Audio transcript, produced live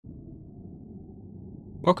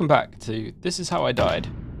Welcome back to This Is How I Died.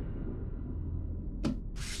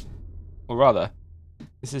 Or rather,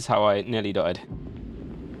 this is how I nearly died.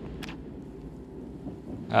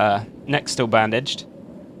 Neck still bandaged.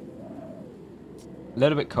 A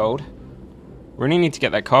little bit cold. Really need to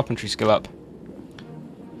get that carpentry skill up.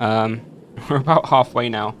 We're about halfway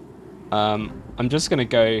now. I'm just gonna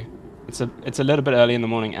go. It's a little bit early in the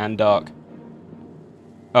morning and dark.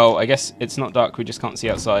 Oh, I guess it's not dark. We just can't see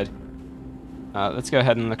outside. Let's go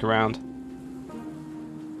ahead and look around.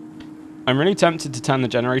 I'm really tempted to turn the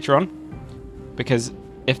generator on, because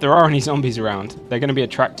if there are any zombies around, they're going to be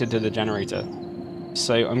attracted to the generator.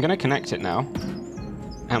 So I'm going to connect it now,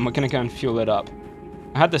 and we're going to go and fuel it up.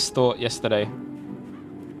 I had this thought yesterday.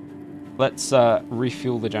 Let's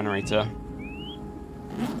refuel the generator.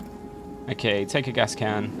 Okay, take a gas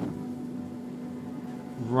can.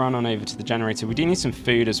 Run on over to the generator. We do need some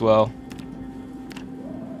food as well.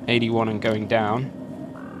 81 and going down.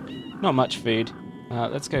 Not much food.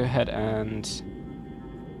 Let's go ahead and...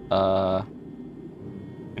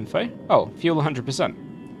 info? Oh, fuel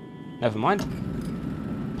 100%. Never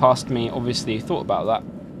mind. Past me obviously thought about that.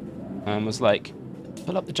 And was like,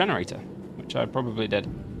 fill up the generator. Which I probably did.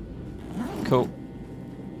 Cool.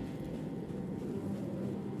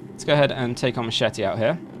 Let's go ahead and take our machete out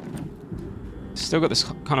here. Still got this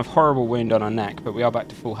kind of horrible wound on our neck, but we are back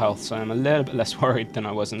to full health, so I'm a little bit less worried than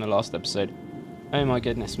I was in the last episode. Oh my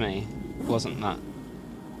goodness me, wasn't that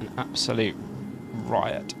an absolute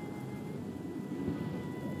riot?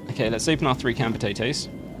 Okay, let's open our 3 canned potatoes.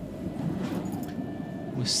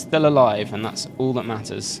 We're still alive, and that's all that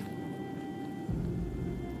matters.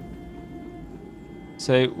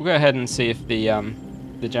 So we'll go ahead and see if the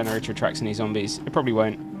generator attracts any zombies. It probably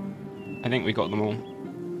won't. I think we got them all.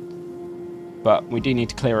 But we do need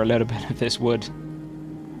to clear a little bit of this wood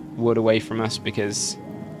away from us, because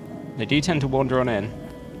they do tend to wander on in.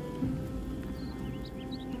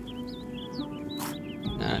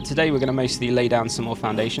 Today we're going to mostly lay down some more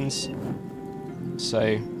foundations.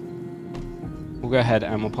 So we'll go ahead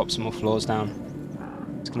and we'll pop some more floors down.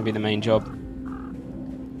 It's going to be the main job.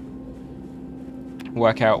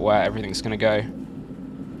 Work out where everything's going to go.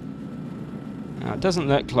 Now, it doesn't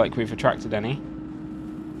look like we've attracted any.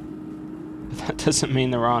 That doesn't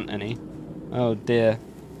mean there aren't any. Oh dear.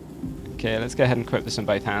 Okay, let's go ahead and equip this in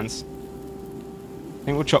both hands. I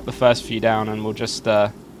think we'll chop the first few down and we'll just,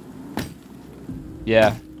 yeah.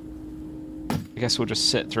 I guess we'll just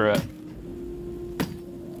sit through it.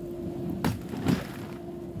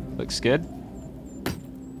 Looks good.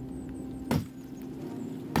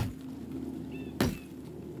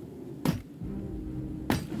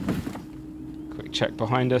 Quick check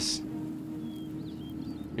behind us.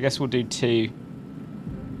 I guess we'll do 2.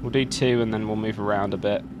 We'll do 2 and then we'll move around a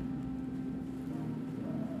bit.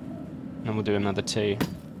 And we'll do another 2.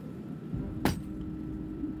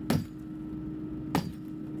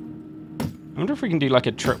 I wonder if we can do like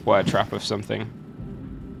a tripwire trap of something.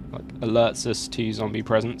 Like alerts us to zombie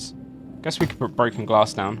presence. I guess we could put broken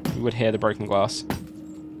glass down. We would hear the broken glass.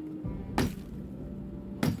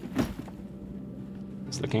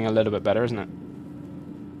 It's looking a little bit better, isn't it?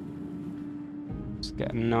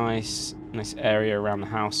 Get a nice area around the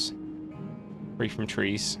house, free from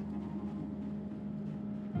trees.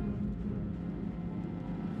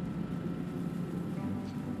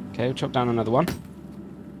 Okay, we'll chop down another one.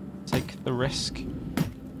 Take the risk.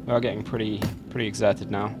 We are getting pretty exerted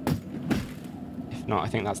now. If not, I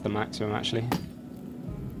think that's the maximum actually.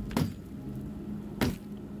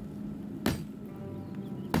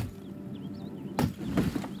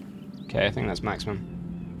 Okay, I think that's maximum.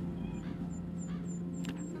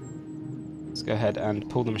 Let's go ahead and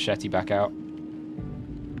pull the machete back out.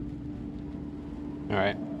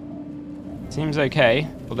 Alright. Seems okay,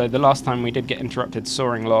 although the last time we did get interrupted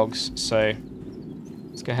sawing logs, so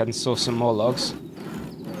let's go ahead and saw some more logs.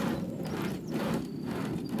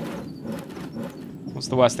 What's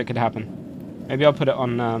the worst that could happen? Maybe I'll put it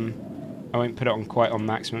on, I won't put it on quite on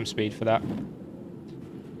maximum speed for that.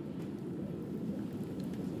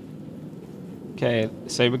 Okay,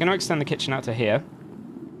 so we're going to extend the kitchen out to here.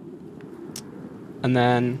 And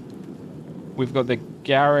then we've got the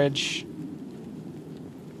garage.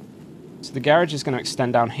 So the garage is going to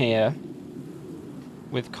extend down here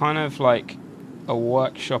with kind of like a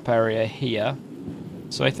workshop area here.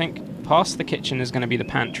 So I think past the kitchen is going to be the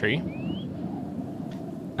pantry.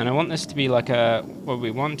 And I want this to be like a, what would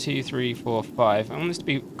be 1, 2, 3, 4, 5. I want this to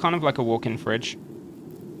be kind of like a walk-in fridge.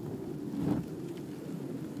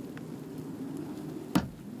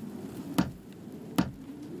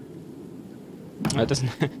 It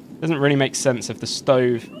doesn't really make sense if the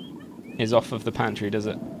stove is off of the pantry, does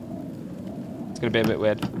it? Let's going to be a bit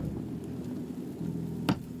weird.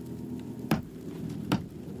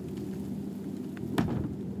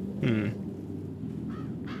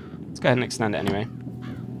 Let's go ahead and extend it anyway.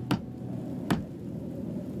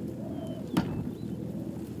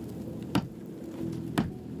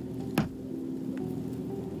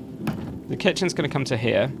 The kitchen's going to come to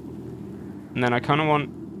here. And then I kind of want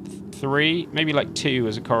 3, maybe like 2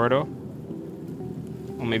 as a corridor.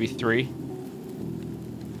 Or maybe 3.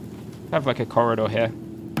 Have like a corridor here.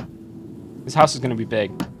 This house is going to be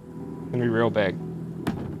big. It's going to be real big.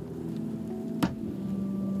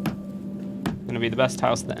 Going to be the best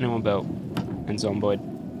house that anyone built in Zomboid.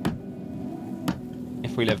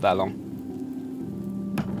 If we live that long.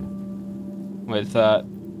 With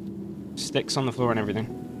sticks on the floor and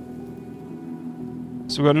everything.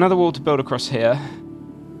 So we've got another wall to build across here.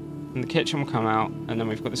 And the kitchen will come out. And then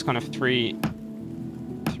we've got this kind of 3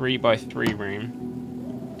 by 3 room.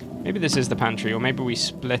 Maybe this is the pantry, or maybe we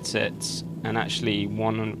split it and actually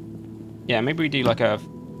yeah, maybe we do like a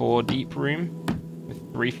 4 deep room with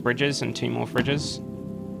 3 fridges and 2 more fridges.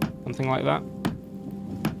 Something like that.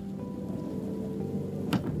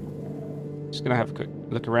 Just gonna have a quick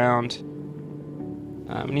look around.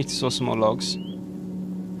 We need to source some more logs.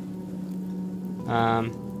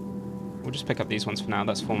 We'll just pick up these ones for now.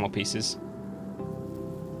 That's 4 more pieces.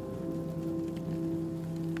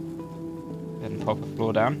 Go ahead and pop a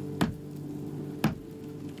floor down.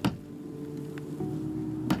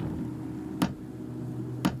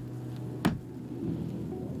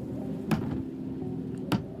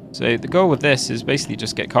 So the goal with this is basically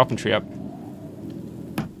just get carpentry up.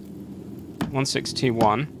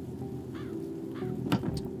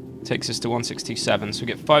 1621 takes us to 1627, so we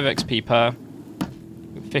get 5 XP per,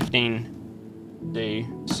 15 D,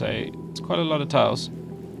 so it's quite a lot of tiles.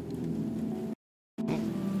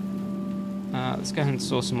 Let's go ahead and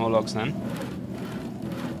source some more logs then.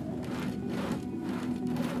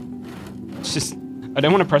 It's just, I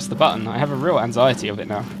don't want to press the button. I have a real anxiety of it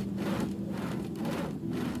now.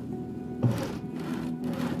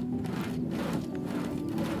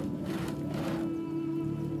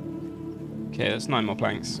 Okay, that's 9 more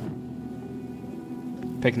planks.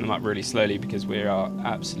 Picking them up really slowly because we are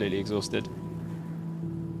absolutely exhausted.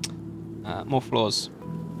 More floors.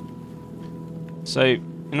 So,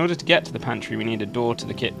 in order to get to the pantry, we need a door to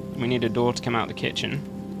the we need a door to come out the kitchen.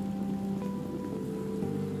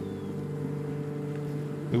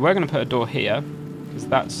 We were going to put a door here because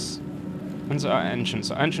that's our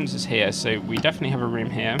entrance. Our entrance is here, so we definitely have a room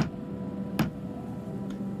here.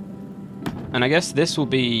 And I guess this will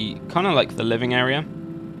be kind of like the living area.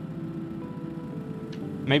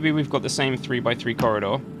 Maybe we've got the same 3 by 3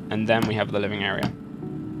 corridor, and then we have the living area.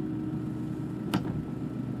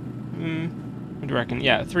 What do you reckon?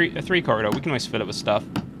 Yeah, a 3 corridor. We can always fill it with stuff.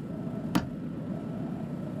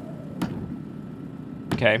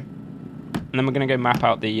 Okay. And then we're going to go map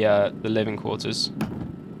out the living quarters.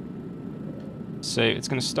 So it's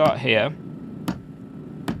going to start here.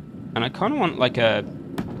 And I kind of want like a,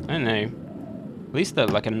 I don't know, at least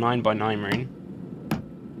like a 9 by 9 room.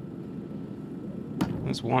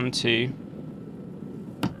 That's 1, 2.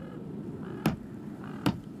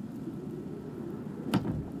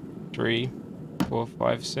 Three, 4,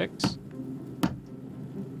 5, 6.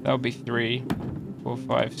 That would be 3, 4,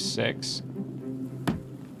 5, 6.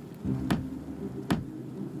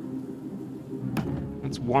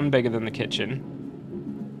 That's 1 bigger than the kitchen.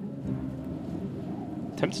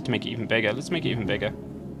 Tempted to make it even bigger. Let's make it even bigger.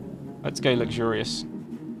 Let's go luxurious.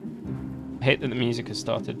 I hate that the music has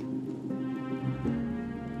started.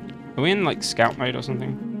 Are we in like scout mode or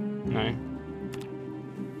something? No.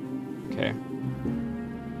 Okay.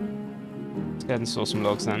 Let's go ahead and source some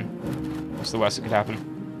logs then. What's the worst that could happen?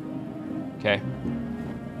 Okay.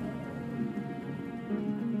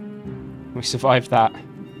 We survived that.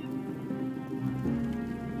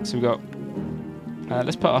 So we got...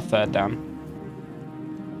 let's put our 3rd down.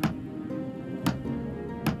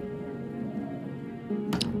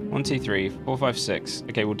 One, 2, 3, 4, 5, 6.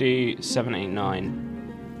 Okay, we'll do 7, 8, 9.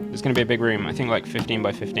 There's going to be a big room. I think like 15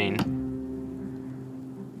 by 15.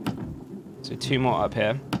 So 2 more up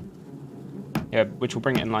here. Yeah, which will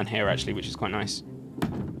bring it in line here actually, which is quite nice.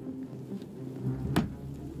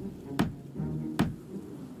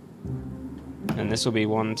 And this will be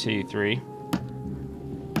 1, 2, 3.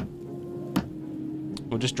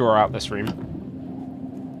 We'll just draw out this room.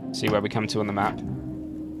 See where we come to on the map.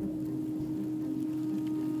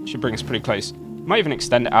 Should bring us pretty close. Might even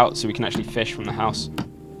extend it out so we can actually fish from the house.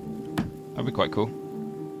 That'd be quite cool.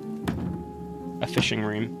 A fishing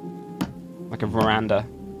room. Like a veranda.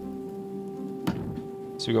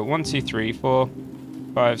 So we got 1, 2, 3, 4,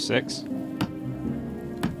 5, 6.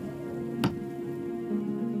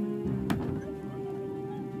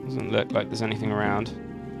 Doesn't look like there's anything around.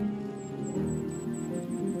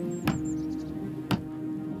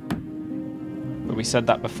 But we said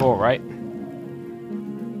that before, right?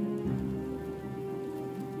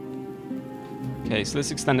 Okay, so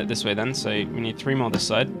let's extend it this way then. So we need 3 more this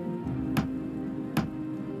side.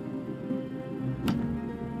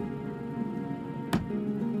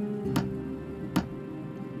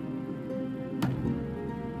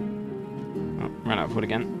 Oh, ran out of wood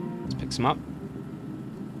again. Let's pick some up.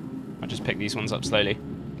 I'll just pick these ones up slowly.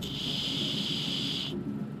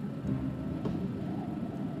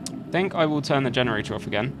 I think I will turn the generator off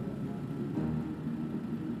again.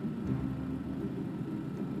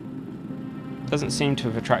 Doesn't seem to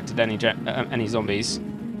have attracted any zombies.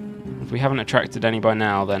 If we haven't attracted any by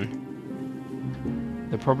now, then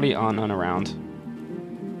there probably are none around.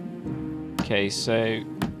 Okay, so...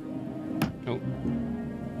 Oh.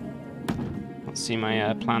 Let's see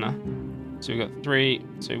my planner. So we've got 3,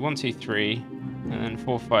 so 1, 2, 3, and then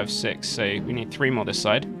 4, 5, 6. So we need 3 more this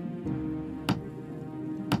side.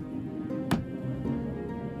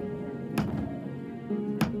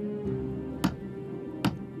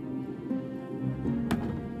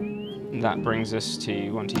 That brings us to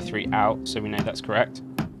 1, 2, 3 out, so we know that's correct.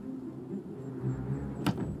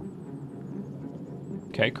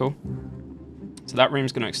 Okay, cool. So that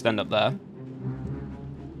room's going to extend up there.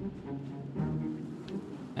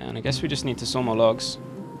 And I guess we just need to saw more logs.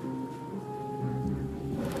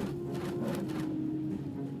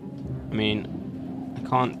 I mean, I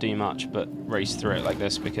can't do much but race through it like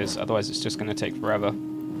this because otherwise it's just going to take forever.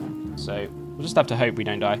 So we'll just have to hope we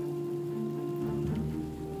don't die.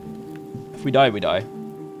 If we die, we die.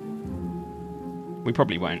 We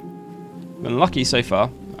probably won't. Been lucky so far.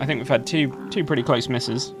 I think we've had two pretty close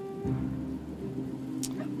misses.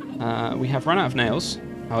 We have run out of nails,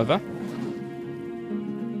 however.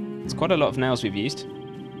 It's quite a lot of nails we've used.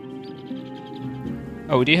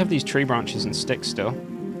 Oh, we do have these tree branches and sticks still.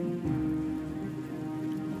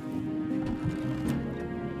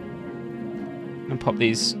 And pop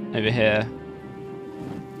these over here.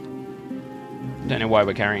 Don't know why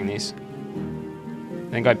we're carrying these.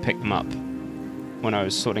 I think I picked them up when I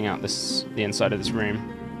was sorting out the inside of this room.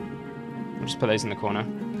 I'll just put those in the corner.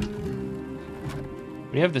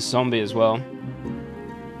 We have this zombie as well.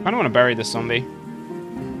 I don't want to bury this zombie.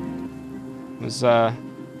 It was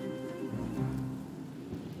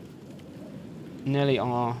nearly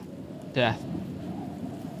our death.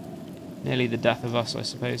 Nearly the death of us, I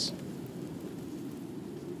suppose.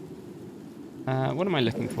 What am I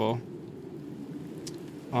looking for?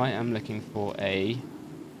 I am looking for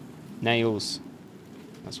nails.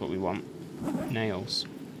 That's what we want. Nails.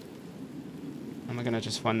 Am I going to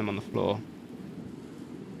just find them on the floor?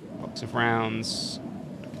 Box of rounds,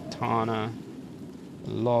 katana,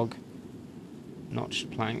 log,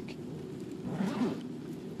 notched plank.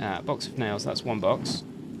 Box of nails, that's 1 box.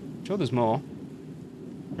 Sure there's more.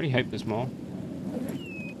 Really hope there's more.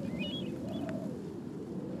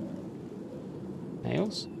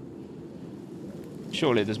 Nails?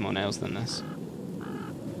 Surely there's more nails than this.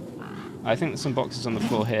 I think there's some boxes on the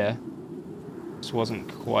floor here. This wasn't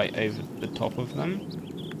quite over the top of them.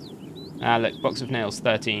 Look, box of nails,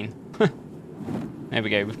 13. There we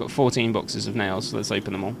go, we've got 14 boxes of nails, so let's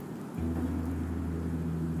open them all.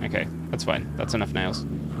 Okay, that's fine, that's enough nails.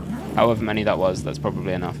 However many that was, that's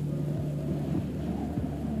probably enough.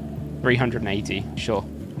 380, sure.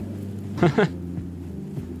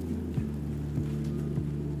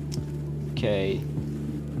 Okay.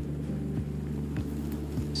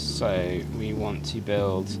 So, we want to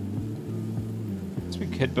build... So we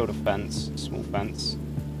could build a fence, a small fence.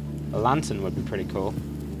 A lantern would be pretty cool.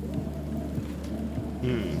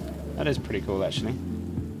 That is pretty cool, actually.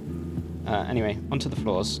 Anyway, onto the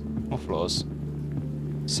floors. More floors.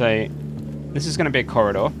 So, this is going to be a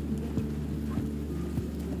corridor.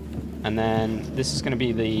 And then this is going to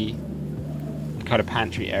be the kind of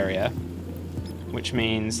pantry area. Which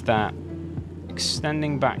means that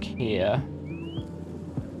extending back here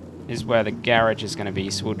is where the garage is going to be.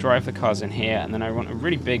 So we'll drive the cars in here, and then I want a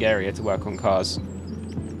really big area to work on cars.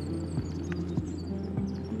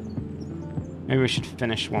 Maybe we should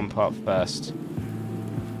finish one part first.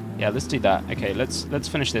 Yeah, let's do that. Okay, let's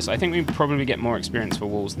finish this. I think we probably get more experience for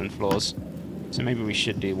walls than floors. So maybe we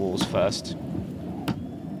should do walls first.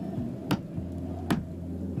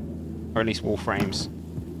 Or at least wall frames.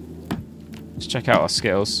 Let's check out our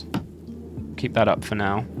skills. Keep that up for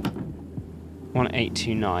now.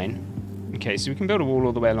 1829. Okay, so we can build a wall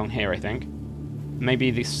all the way along here, I think.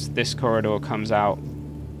 Maybe this corridor comes out.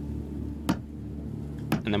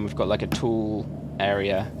 And then we've got like a tool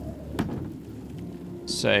area.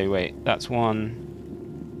 So, wait, that's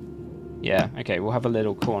 1, Yeah, okay, we'll have a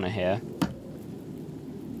little corner here.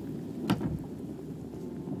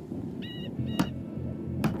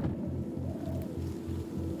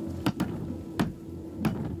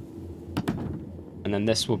 And then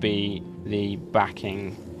this will be the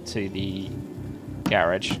backing to the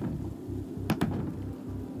garage.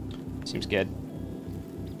 Seems good.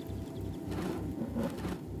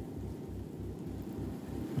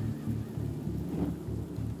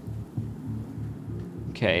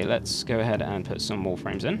 Okay, let's go ahead and put some wall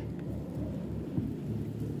frames in.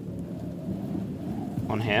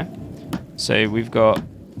 On here. So we've got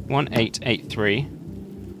 1883.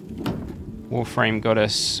 Wall frame got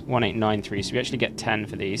us 1893, so we actually get 10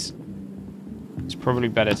 for these. It's probably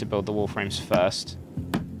better to build the wall frames first.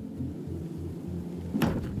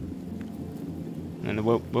 And then the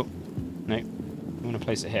no, we want to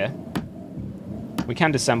place it here. We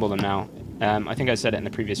can disassemble them now. I think I said it in the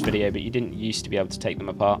previous video, but you didn't used to be able to take them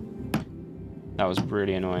apart. That was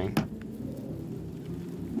really annoying.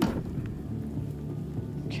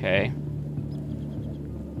 Okay. I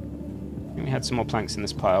think we had some more planks in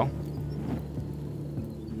this pile.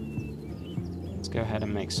 Let's go ahead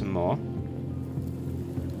and make some more.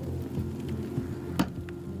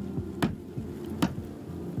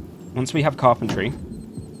 Once we have carpentry,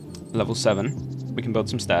 level 7, we can build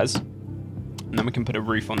some stairs. And then we can put a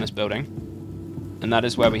roof on this building. And that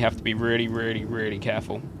is where we have to be really, really, really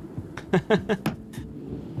careful.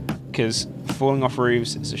 Because falling off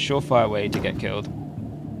roofs is a surefire way to get killed.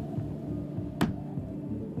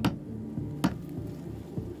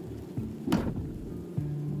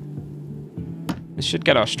 This should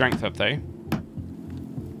get our strength up though.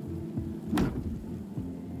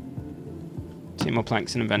 2 more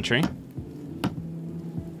planks in inventory.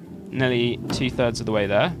 Nearly 2/3 of the way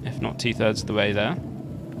there, if not 2/3 of the way there.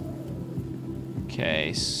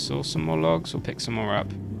 Okay, saw some more logs, we'll pick some more up.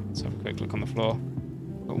 Let's have a quick look on the floor.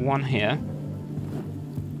 Got 1 here.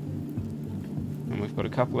 And we've got a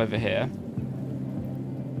couple over here.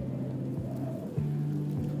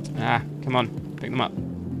 Ah, come on, pick them up.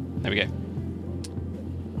 There we go.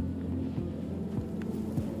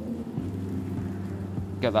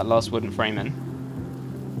 Get that last wooden frame in.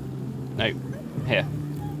 No, here.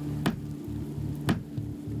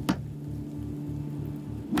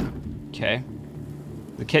 Okay.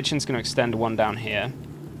 The kitchen's going to extend 1 down here.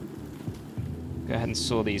 Go ahead and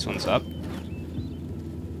saw these ones up.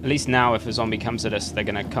 At least now if a zombie comes at us, they're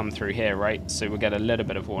going to come through here, right? So we'll get a little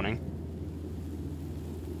bit of warning.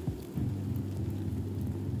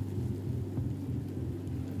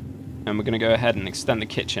 And we're going to go ahead and extend the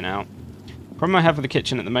kitchen out. The problem I have with the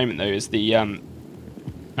kitchen at the moment, though, is the...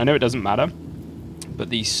 I know it doesn't matter,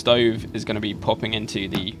 but the stove is going to be popping into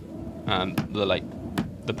the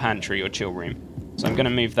pantry or chill room. So I'm going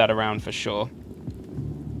to move that around for sure.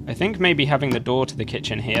 I think maybe having the door to the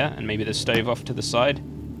kitchen here and maybe the stove off to the side.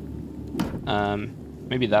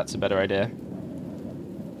 Maybe that's a better idea.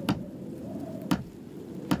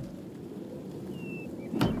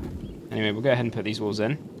 Anyway, we'll go ahead and put these walls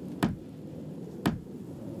in.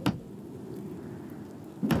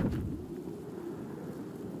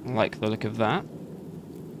 I like the look of that.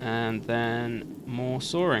 And then more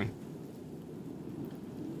sawing.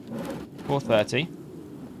 4:30.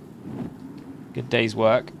 Good day's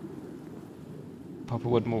work. Pop a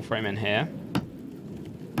wood wall frame in here.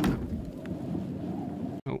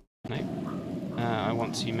 Oh, no. I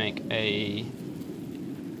want to make a...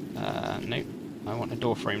 no. I want a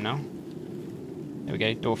door frame now. There we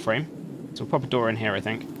go, door frame. So we'll pop a door in here, I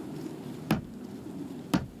think.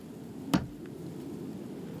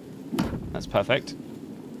 That's perfect.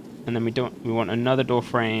 And then we want another door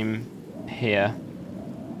frame here.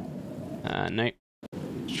 Nope.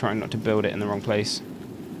 Just trying not to build it in the wrong place.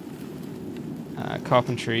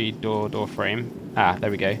 Carpentry, door frame. Ah, there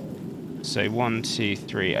we go. So 1, 2,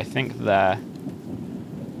 3. I think there.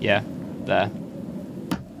 Yeah, there.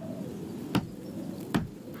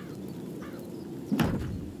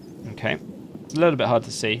 Okay. It's a little bit hard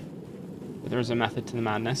to see, but there is a method to the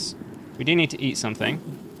madness. We do need to eat something.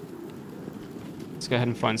 Let's go ahead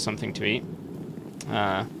and find something to eat.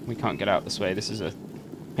 We can't get out this way. This is a...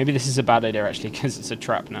 Maybe this is a bad idea, actually, because it's a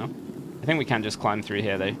trap now. I think we can just climb through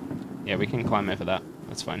here, though. Yeah, we can climb over that.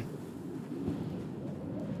 That's fine.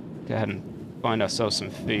 Go ahead and find ourselves some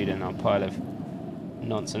food in our pile of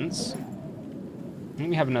nonsense. I think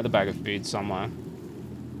we have another bag of food somewhere.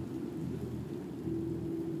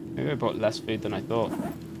 Maybe I brought less food than I thought.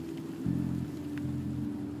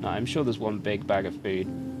 No, I'm sure there's one big bag of food.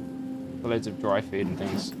 Loads of dry food and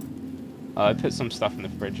things. I put some stuff in the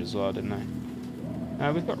fridge as well, didn't I?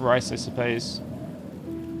 We've got rice, I suppose.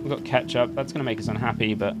 We've got ketchup. That's going to make us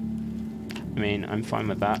unhappy, but I mean, I'm fine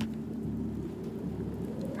with that.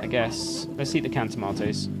 I guess. Let's eat the canned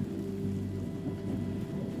tomatoes.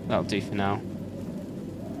 That'll do for now.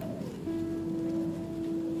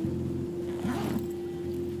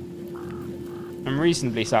 I'm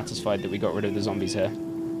reasonably satisfied that we got rid of the zombies here.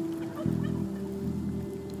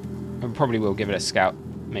 I probably will give it a scout,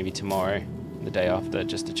 maybe tomorrow, the day after,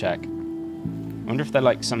 just to check. I wonder if they're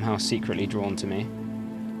like somehow secretly drawn to me.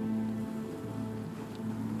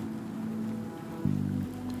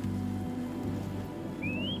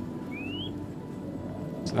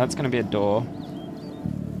 So that's going to be a door.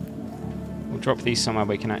 We'll drop these somewhere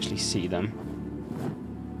we can actually see them.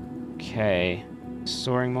 Okay.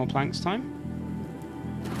 Sawing more planks time?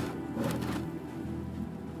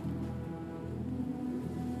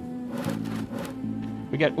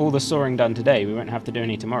 We get all the sawing done today, we won't have to do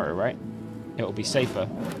any tomorrow, right? It'll be safer.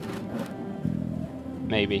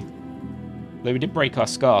 Maybe. Though we did break our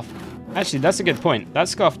scarf. Actually, that's a good point. That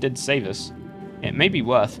scarf did save us. It may be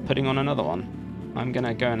worth putting on another one. I'm going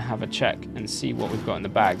to go and have a check and see what we've got in the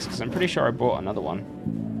bags, because I'm pretty sure I bought another one.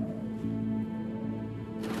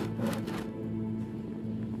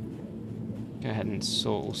 Go ahead and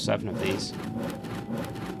saw all 7 of these.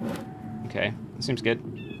 Okay, that seems good.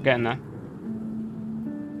 We're getting there.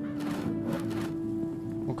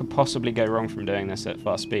 What could possibly go wrong from doing this at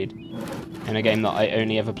fast speed? In a game that I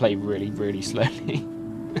only ever play really, really slowly.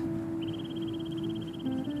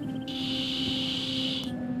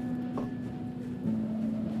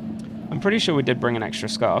 I'm pretty sure we did bring an extra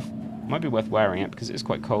scarf. Might be worth wearing it because it's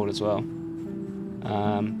quite cold as well.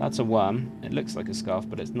 That's a worm. It looks like a scarf,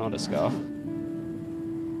 but it's not a scarf.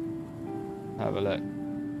 Have a look.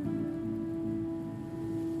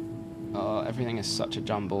 Oh, everything is such a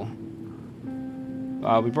jumble.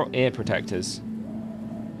 We brought ear protectors.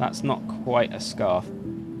 That's not quite a scarf.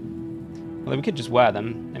 Although we could just wear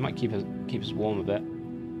them. They might keep us warm a bit.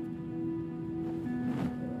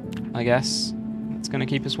 I guess it's going to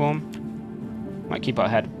keep us warm. Might keep our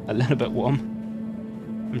head a little bit warm.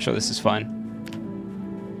 I'm sure this is fine.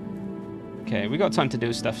 Okay, we got time to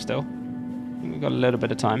do stuff still. I think we've got a little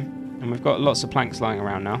bit of time. And we've got lots of planks lying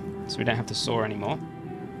around now, so we don't have to saw anymore.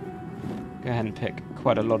 Go ahead and pick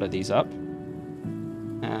quite a lot of these up.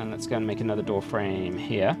 And let's go and make another door frame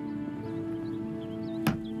here.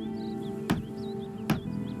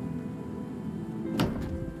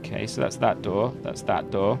 Okay, so that's that door, that's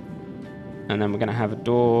that door. And then we're going to have a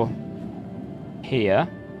door here.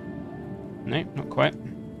 Nope, not quite.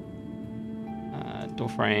 Door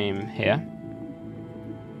frame here.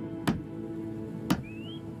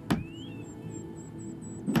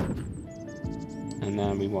 And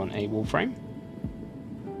then we want a wall frame.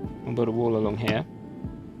 We'll build a wall along here.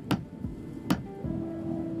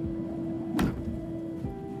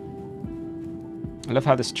 I love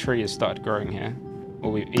how this tree has started growing here.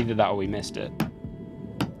 Or either that or we missed it.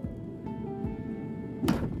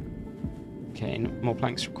 Okay, more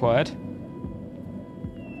planks required.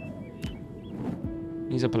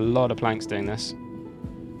 Use up a lot of planks doing this.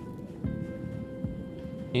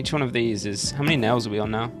 Each one of these is... How many nails are we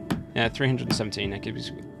on now? Yeah, 317.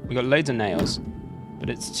 We got loads of nails. But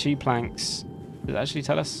it's 2 planks. Does it actually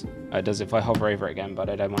tell us? Oh, it does if I hover over it again, but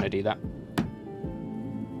I don't want to do that.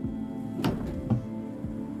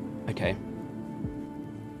 Okay.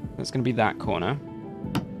 That's going to be that corner.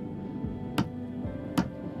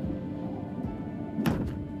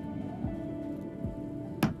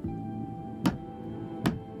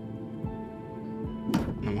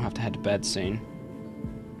 And we'll have to head to bed soon.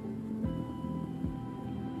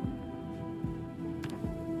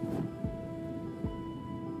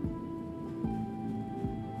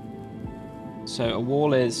 So a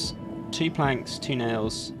wall is 2 planks, 2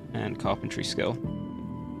 nails, and carpentry skill.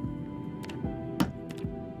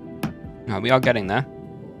 Now we are getting there.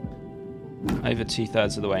 Over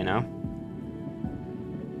 2/3 of the way now.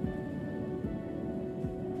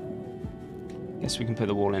 Guess we can put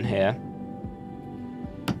the wall in here.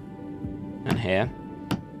 And here.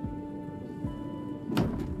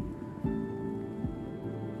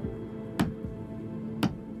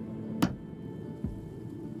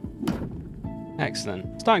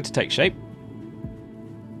 Excellent. Starting to take shape.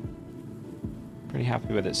 Pretty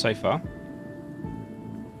happy with it so far.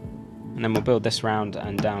 And then we'll build this round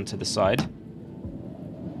and down to the side.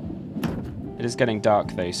 It is getting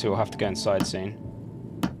dark though, so we'll have to go inside soon.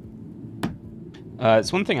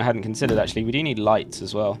 It's one thing I hadn't considered actually. We do need lights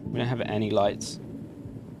as well. We don't have any lights.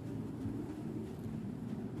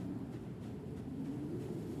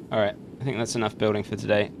 Alright, I think that's enough building for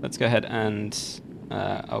today. Let's go ahead and...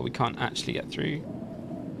 oh, we can't actually get through.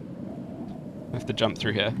 We have to jump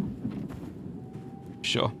through here.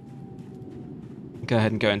 Sure. go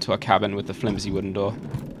ahead and go into our cabin with the flimsy wooden door.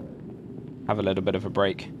 Have a little bit of a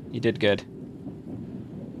break. You did good.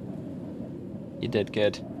 You did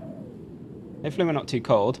good. Hopefully we're not too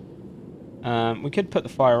cold. We could put the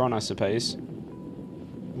fire on, I suppose.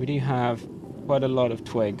 We do have quite a lot of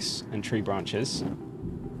twigs and tree branches.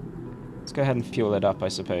 Let's go ahead and fuel it up, I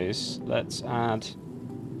suppose. Let's add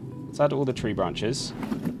all the tree branches.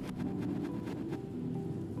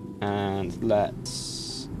 And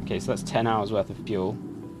okay, so that's 10 hours worth of fuel.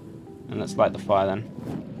 And let's light the fire then.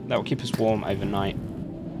 That will keep us warm overnight.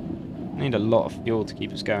 We need a lot of fuel to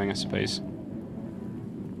keep us going, I suppose.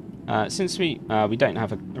 Since we don't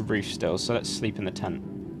have a roof still, so let's sleep in the tent.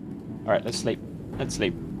 Alright, let's sleep. Let's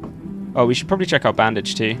sleep. Oh, we should probably check our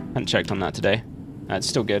bandage too. Hadn't checked on that today. It's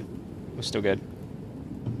still good. We're still good.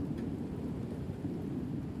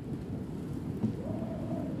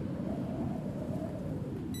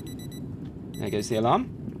 There goes the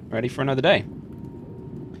alarm. Ready for another day.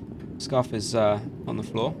 Scarf is on the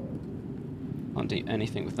floor. Can't do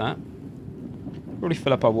anything with that. Probably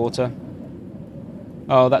fill up our water.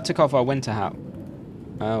 Oh, that took off our winter hat.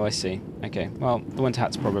 Oh, I see. Okay, well, the winter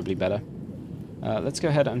hat's probably better. Let's go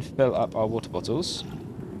ahead and fill up our water bottles.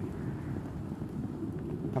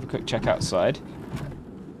 Have a quick check outside.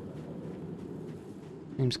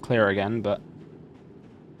 Seems clear again, but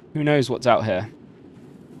who knows what's out here.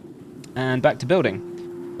 And back to building.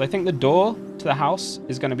 So I think the door to the house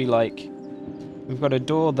is going to be like... We've got a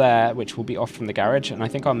door there, which will be off from the garage, and I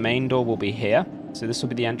think our main door will be here. So this will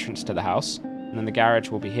be the entrance to the house. And then the garage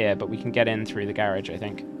will be here, but we can get in through the garage, I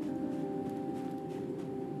think.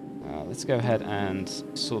 Let's go ahead and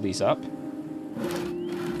saw these up.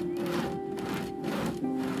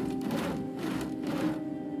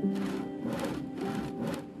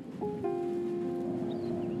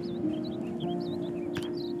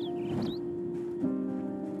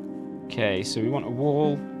 Okay, so we want a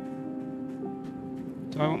wall.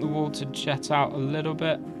 Do I want the wall to jet out a little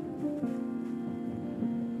bit?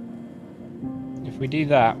 If we do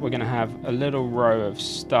that, we're going to have a little row of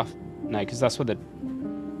stuff. No, because that's what the...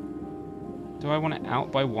 Do I want it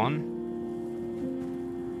out by one?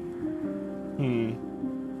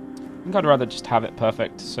 I think I'd rather just have it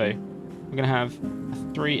perfect. So we're going to have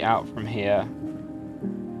 3 out from here.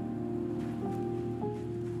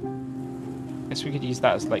 Guess we could use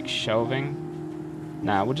that as like shelving.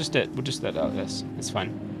 Nah, we'll just do it like this. It's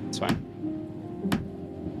fine. It's fine.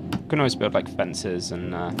 We can always build like fences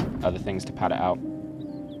and other things to pad it out.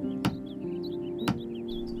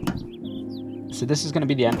 So this is going to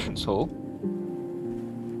be the entrance hall.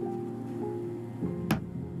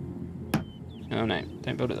 Oh no,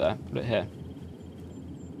 don't build it there. Put it here.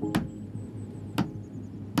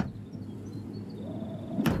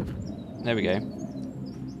 There we go.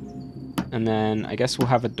 And then I guess we'll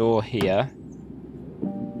have a door here.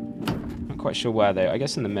 Not quite sure where though. I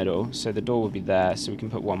guess in the middle. So the door will be there, so we can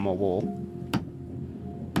put one more wall.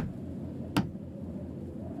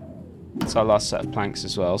 It's our last set of planks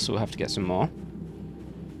as well, so we'll have to get some more.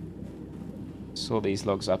 Saw these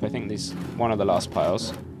logs up. I think these one of the last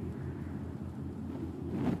piles.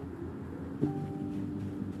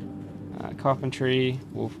 Carpentry,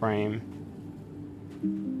 wall frame.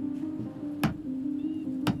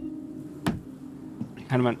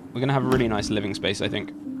 We're going to have a really nice living space, I think.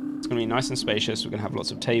 It's going to be nice and spacious. We're going to have lots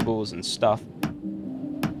of tables and stuff. It's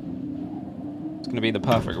going to be the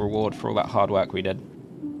perfect reward for all that hard work we did.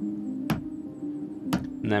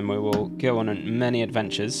 And then we will go on many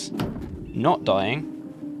adventures, not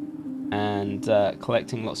dying, and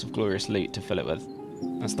collecting lots of glorious loot to fill it with.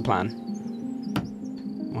 That's the plan.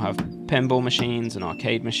 We'll have pinball machines and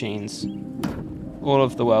arcade machines. All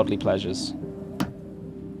of the worldly pleasures.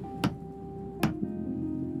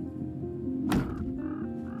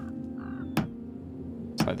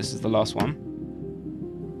 So this is the last one.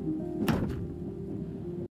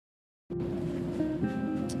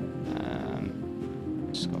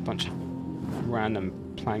 Just got a bunch of random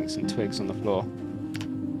planks and twigs on the floor.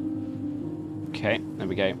 Okay, there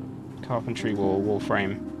we go. Carpentry wall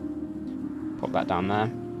frame. Pop that down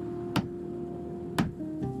there.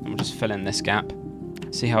 And we'll just fill in this gap.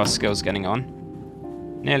 See how our skill's getting on.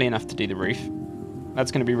 Nearly enough to do the roof.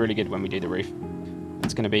 That's going to be really good when we do the roof.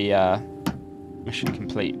 It's going to be mission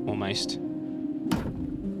complete, almost.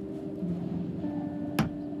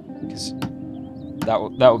 Because that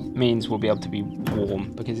means we'll be able to be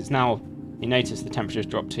warm. Because it's now, you notice the temperature's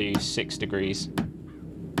dropped to 6 degrees.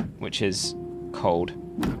 Which is cold.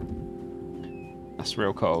 That's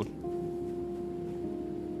real cold.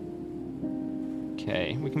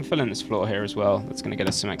 Okay, we can fill in this floor here as well. That's going to get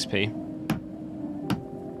us some XP.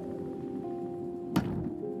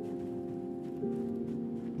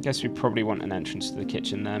 Guess we probably want an entrance to the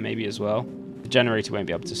kitchen there, maybe as well. The generator won't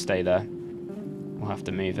be able to stay there. We'll have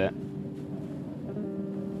to move it.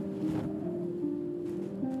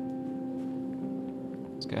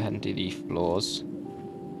 Let's go ahead and do the floors.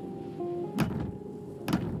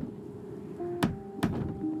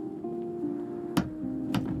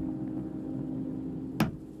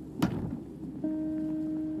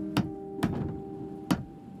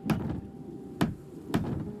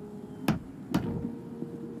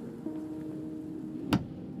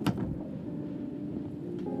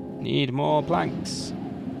 Need more planks.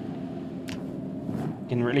 You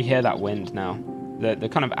can really hear that wind now. The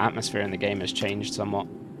kind of atmosphere in the game has changed somewhat.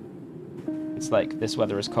 It's like this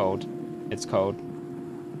weather is cold. It's cold.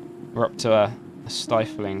 We're up to a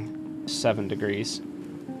stifling 7 degrees.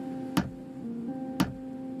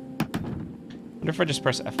 Wonder if I just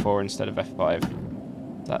press F4 instead of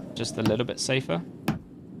F5. Is that just a little bit safer?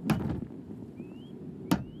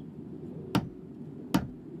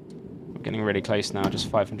 Getting really close now, just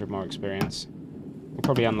 500 more experience. We'll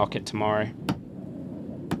probably unlock it tomorrow.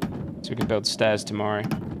 So we can build stairs tomorrow.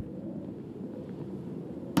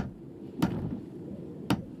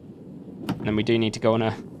 And then we do need to go on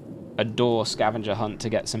a door scavenger hunt to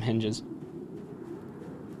get some hinges.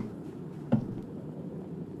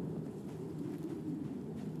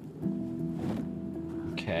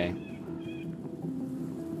 Okay.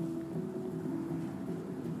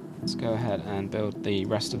 Let's go ahead and build the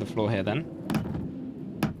rest of the floor here then.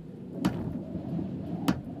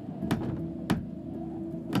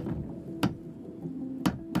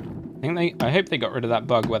 I hope they got rid of that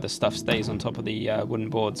bug where the stuff stays on top of the wooden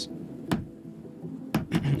boards.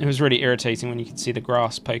 It was really irritating when you could see the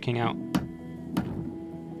grass poking out.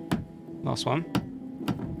 Last one.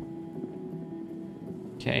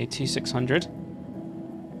 Okay, 2600.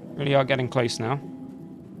 Really are getting close now.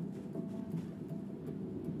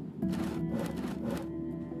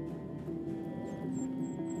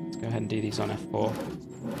 Go ahead and do these on F4.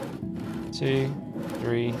 2,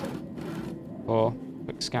 3, 4.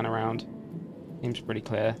 Quick scan around. Seems pretty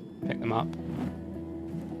clear. Pick them up.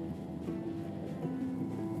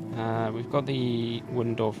 We've got the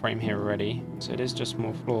wooden door frame here already, so it is just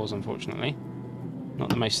more floors, unfortunately. Not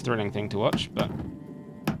the most thrilling thing to watch, but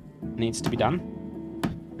needs to be done.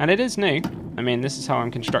 And it is new. I mean, this is how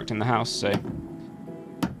I'm constructing the house, so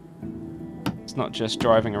it's not just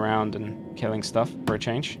driving around and killing stuff for a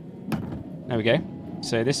change. There we go.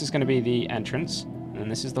 So this is going to be the entrance,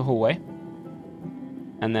 and this is the hallway.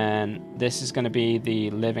 And then this is going to be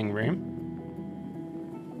the living room.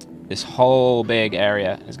 This whole big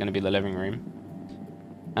area is going to be the living room.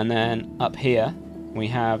 And then up here, we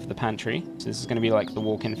have the pantry. So this is going to be like the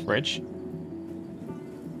walk-in fridge.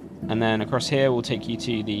 And then across here, we'll take you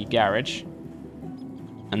to the garage.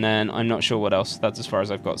 And then I'm not sure what else. That's as far as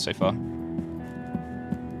I've got so far.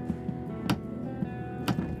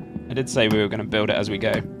 I did say we were going to build it as we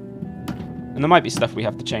go. And there might be stuff we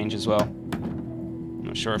have to change as well. I'm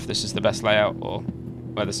not sure if this is the best layout or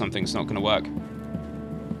whether something's not going to work.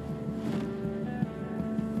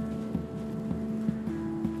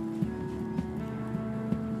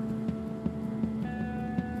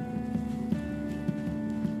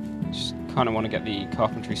 Just kind of want to get the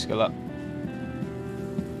carpentry skill up.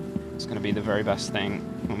 It's going to be the very best thing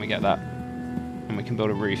when we get that. And we can build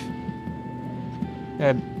a roof.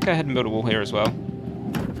 Go ahead and build a wall here as well.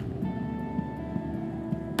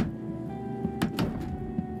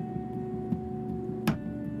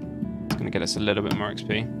 It's going to get us a little bit more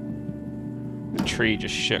XP. The tree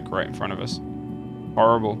just shook right in front of us.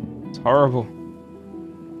 Horrible. It's horrible.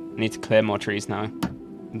 I need to clear more trees now.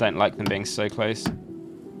 I don't like them being so close.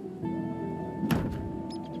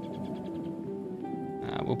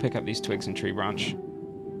 We'll pick up these twigs and tree branch.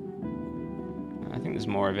 I think there's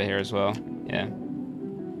more over here as well. Yeah.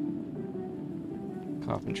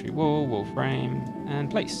 Carpentry wall, wall frame, and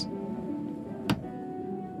place.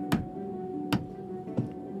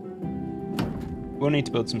 We'll need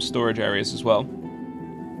to build some storage areas as well.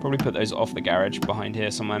 Probably put those off the garage behind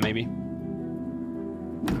here somewhere maybe.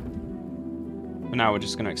 For now we're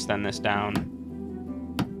just going to extend this down.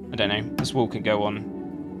 I don't know, this wall could go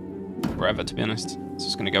on forever to be honest. It's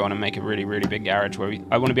just going to go on and make a really, really big garage where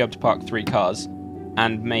I want to be able to park 3 cars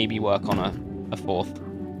and maybe work on a 4th.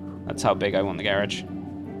 That's how big I want the garage.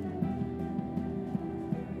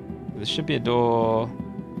 There should be a door.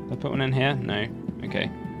 Did I put one in here? No. Okay.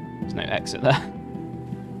 There's no exit there.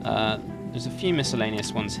 There's a few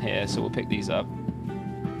miscellaneous ones here, so we'll pick these up.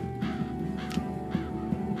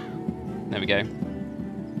 There we go.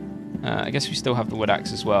 I guess we still have the wood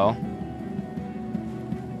axe as well.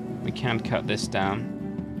 We can cut this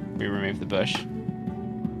down. We remove the bush.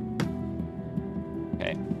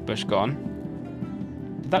 bush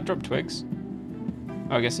gone. Did that drop twigs?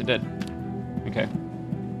 Oh, I guess it did. Okay.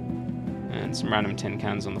 And some random tin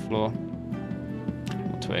cans on the floor.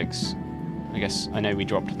 More twigs. I guess I know we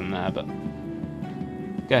dropped them there, but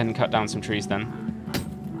go ahead and cut down some trees then.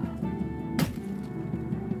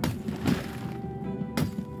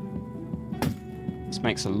 This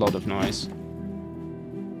makes a lot of noise.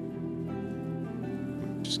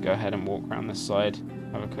 Just go ahead and walk around this side,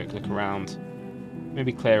 have a quick look around.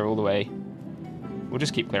 Maybe clear all the way. We'll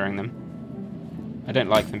just keep clearing them. I don't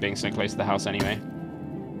like them being so close to the house anyway.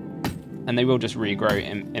 And they will just regrow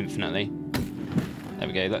infinitely. There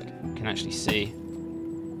we go, look. You can actually see.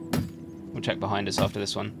 We'll check behind us after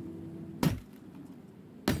this one.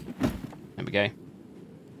 There we go.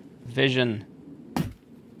 Vision.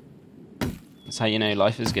 That's how you know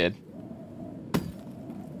life is good.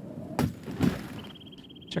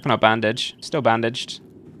 Check on our bandage. Still bandaged.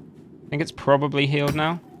 I think it's probably healed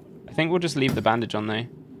now. I think we'll just leave the bandage on though.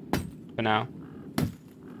 For now.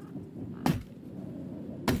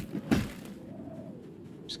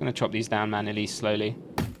 Just going to chop these down manually, slowly.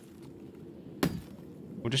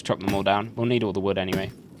 We'll just chop them all down. We'll need all the wood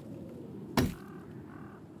anyway.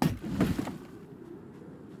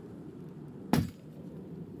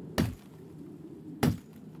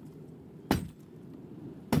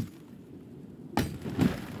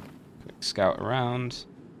 Quick scout around.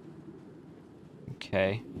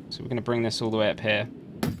 Okay, so we're going to bring this all the way up here.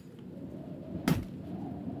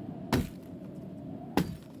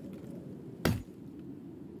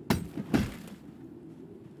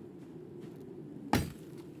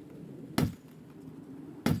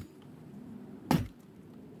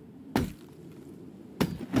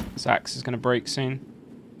 This axe is going to break soon,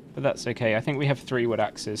 but that's okay. I think we have 3 wood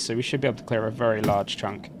axes, so we should be able to clear a very large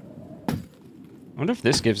chunk. I wonder if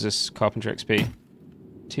this gives us carpentry XP.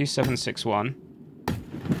 2761.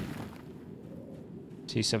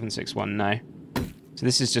 2761, no. So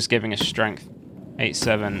this is just giving us strength.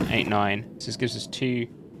 87, 89. So this gives us two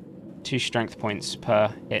strength points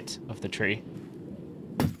per hit of the tree.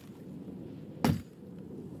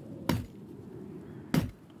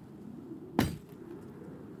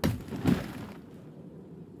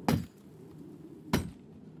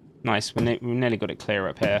 Nice, we've nearly got it clear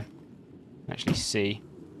up here. Actually see.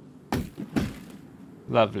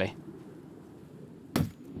 Lovely.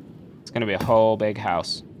 It's going to be a whole big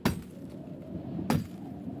house.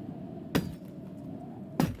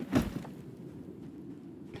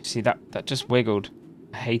 See, that just wiggled.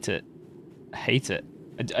 I hate it. I hate it.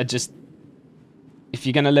 I just... If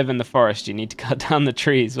you're going to live in the forest, you need to cut down the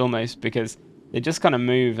trees almost, because they just kind of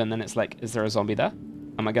move and then it's like, is there a zombie there?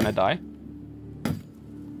 Am I going to die?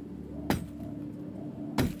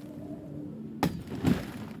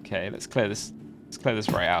 Okay, let's clear this. Let's clear this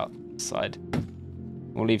right out side.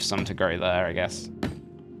 We'll leave some to grow there, I guess.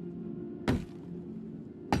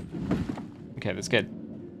 Okay, that's good.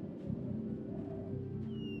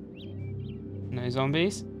 No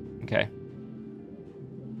zombies? Okay.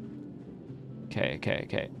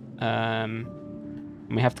 Okay. And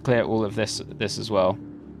we have to clear all of this as well.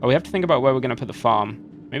 Oh, we have to think about where we're going to put the farm.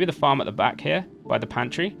 Maybe the farm at the back here, by the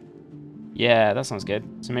pantry? Yeah, that sounds good.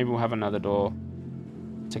 So maybe we'll have another door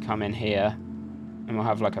to come in here, and we'll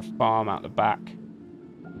have like a farm out the back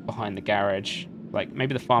behind the garage. Like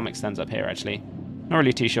maybe the farm extends up here actually. Not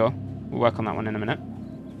really too sure. We'll work on that one in a minute.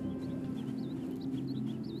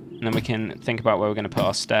 And then we can think about where we're going to put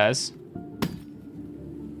our stairs.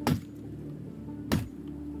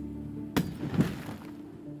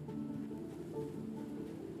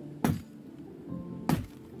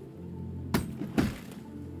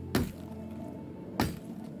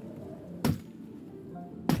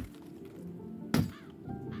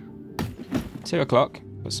 Two o'clock.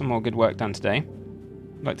 Got some more good work done today.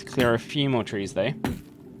 I'd like to clear a few more trees though.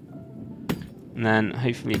 And then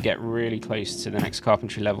hopefully get really close to the next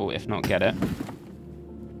carpentry level, if not get it.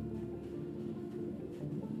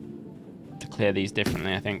 To clear these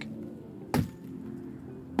differently, I think.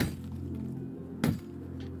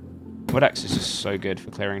 Wood axe is just so good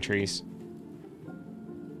for clearing trees.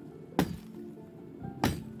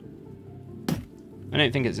 I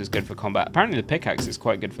don't think it's as good for combat. Apparently the pickaxe is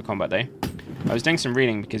quite good for combat though. I was doing some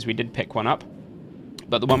reading because we did pick one up,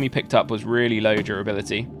 but the one we picked up was really low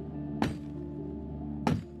durability.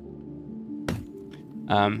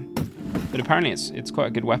 But apparently it's quite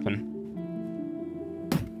a good weapon.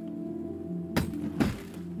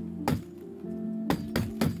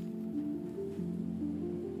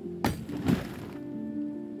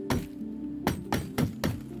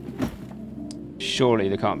 Surely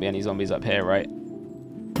there can't be any zombies up here, right?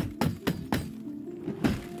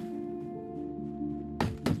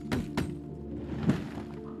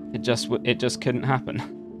 It just couldn't happen.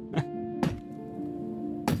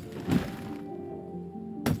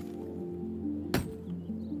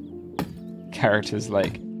 Character's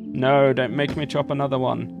like, no, don't make me chop another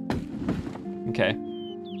one. Okay. I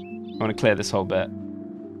want to clear this whole bit.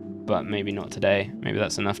 But maybe not today. Maybe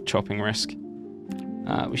that's enough chopping risk.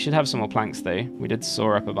 We should have some more planks though. We did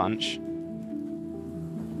saw up a bunch.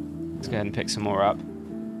 Let's go ahead and pick some more up.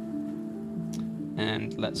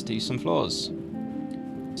 And let's do some floors.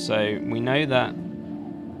 So we know that...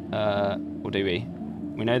 or do we?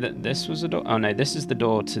 We know that this was a door... Oh no, this is the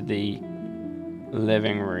door to the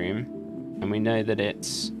living room. And we know that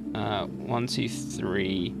it's 1, 2,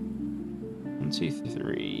 3... 1, 2,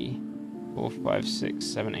 3... 4, 5, 6,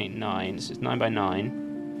 7, 8, 9. This is 9 by 9.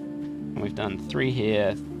 And we've done 3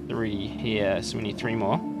 here, 3 here, so we need 3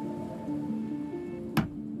 more.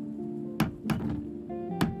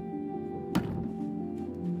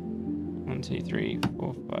 1, 2, 3,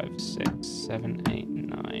 4, 5, 6, 7, 8,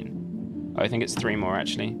 9. Oh, I think it's 3 more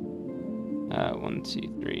actually. 1,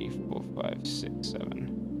 2, 3, 4, 5, 6,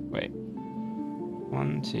 7. Wait.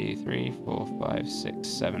 1, 2, 3, 4, 5, 6,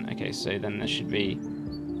 7. Okay, so then there should be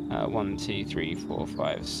 1, 2, 3, 4,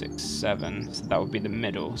 5, 6, 7. So that would be the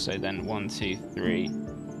middle. So then 1, 2, 3,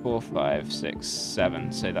 4, 5, 6,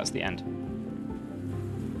 7. So that's the end.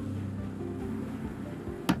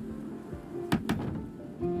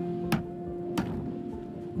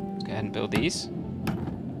 Let's go ahead and build these.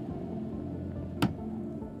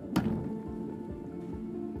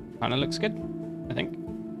 Kinda looks good, I think.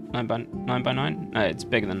 9 by 9? No, it's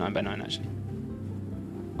bigger than 9 by 9 actually.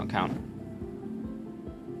 Can't count.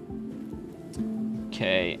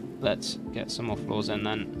 Okay, let's get some more floors in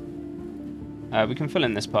then. We can fill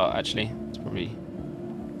in this part actually. It's probably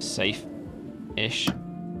safe-ish.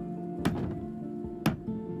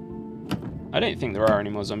 I don't think there are any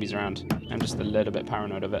more zombies around. I'm just a little bit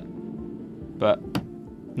paranoid of it. But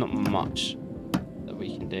not much that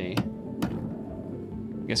we can do.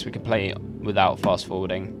 I guess we could play without fast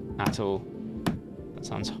forwarding at all. That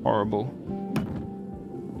sounds horrible.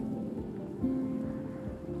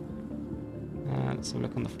 Let's have a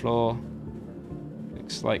look on the floor.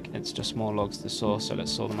 Looks like it's just more logs to saw, so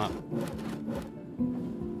let's saw them up.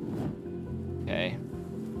 Okay.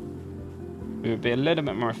 We would be a little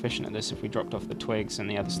bit more efficient at this if we dropped off the twigs and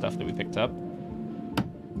the other stuff that we picked up.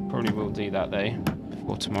 Probably will do that though,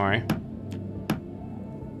 before tomorrow.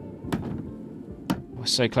 We're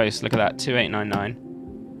so close, look at that,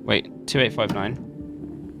 2899. Wait, 2859.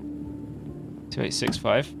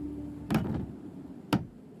 2865.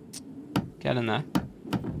 Get in there.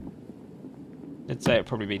 I'd say it'll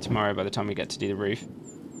probably be tomorrow by the time we get to do the roof.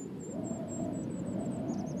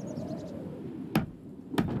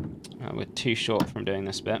 We're too short from doing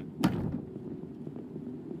this bit.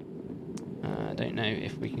 I don't know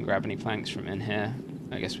if we can grab any planks from in here.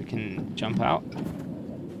 I guess we can jump out.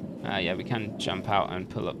 Yeah, we can jump out and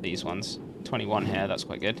pull up these ones. 21 here, that's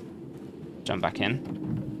quite good. Jump back in.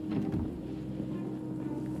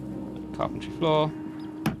 Carpentry floor.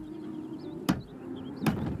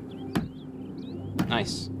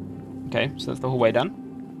 Nice. Okay, so that's the whole way done.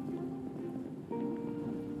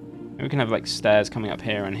 And we can have like stairs coming up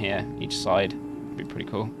here and here, each side. That'd be pretty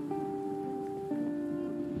cool.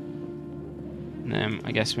 And then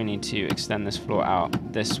I guess we need to extend this floor out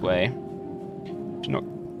this way. Which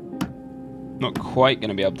I'm not quite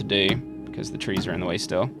going to be able to do because the trees are in the way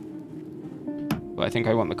still. But I think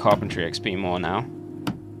I want the carpentry XP more now.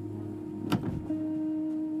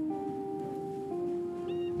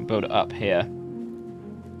 Build it up here.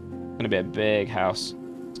 It's going to be a big house.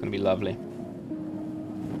 It's going to be lovely.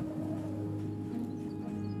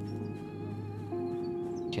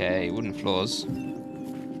 Okay, wooden floors.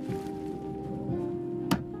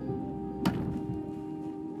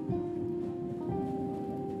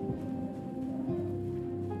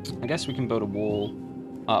 I guess we can build a wall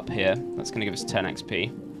up here. That's going to give us 10 XP.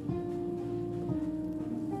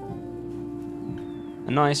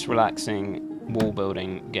 A nice, relaxing wall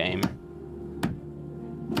building game.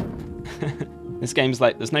 This game's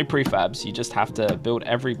like, there's no prefabs, you just have to build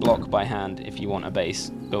every block by hand if you want a base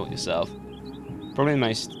built yourself. Probably the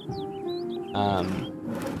most,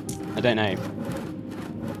 I don't know,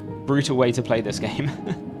 brutal way to play this game.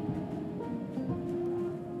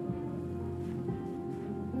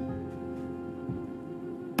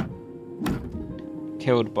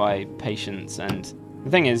 Killed by patience, and the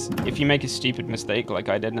thing is, if you make a stupid mistake like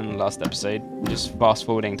I did in the last episode, just fast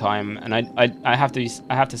forwarding time, and I have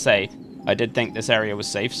to say, I did think this area was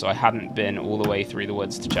safe, so I hadn't been all the way through the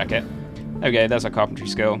woods to check it. Okay, there's our carpentry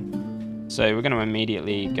skill. So we're going to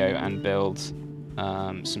immediately go and build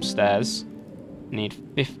some stairs. Need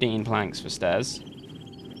 15 planks for stairs.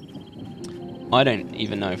 I don't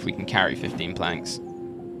even know if we can carry 15 planks,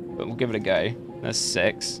 but we'll give it a go. There's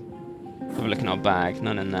 6. Have a look in our bag.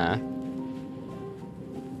 None in there.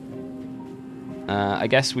 I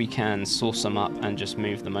guess we can source them up and just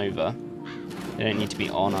move them over. They don't need to be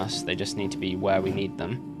on us. They just need to be where we need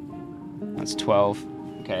them. That's 12.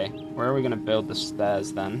 Okay. Where are we going to build the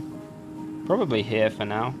stairs then? Probably here for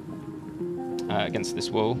now. Against this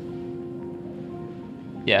wall.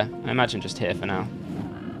 Yeah, I imagine just here for now.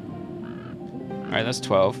 Alright, that's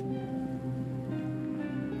 12.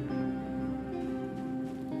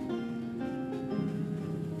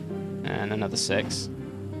 And another 6.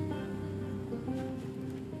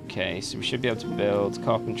 Okay, so we should be able to build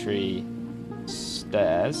carpentry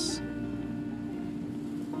stairs.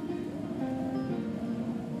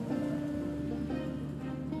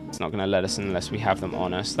 It's not going to let us unless we have them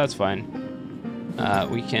on us. That's fine.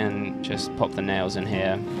 We can just pop the nails in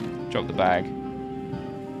here, drop the bag,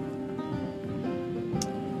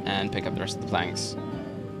 and pick up the rest of the planks.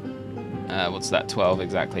 What's that? 12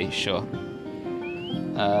 exactly. Sure.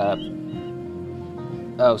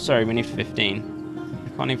 Oh, sorry, we need 15. I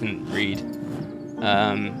can't even read.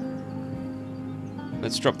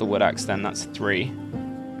 Let's drop the wood axe then. That's 3.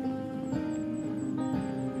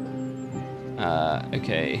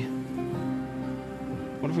 Okay.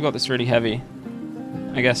 What have we got that's really heavy?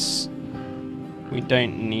 I guess we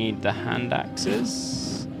don't need the hand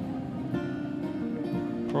axes.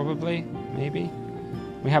 Probably, maybe.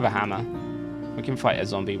 We have a hammer. We can fight a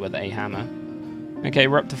zombie with a hammer. Okay,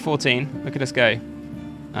 we're up to 14. Look at us go.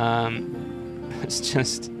 Let's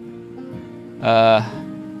just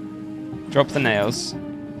drop the nails.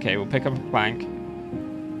 Okay, we'll pick up a plank.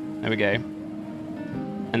 There we go.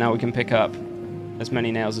 And now we can pick up as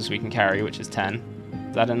many nails as we can carry, which is 10.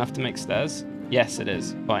 Is that enough to make stairs? Yes, it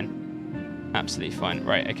is. Fine. Absolutely fine.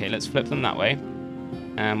 Right, okay, let's flip them that way.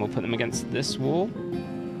 And we'll put them against this wall.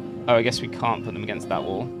 Oh, I guess we can't put them against that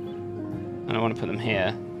wall. And I want to put them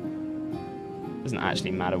here. Doesn't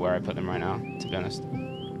actually matter where I put them right now, to be honest.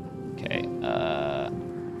 Okay,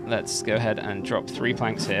 let's go ahead and drop 3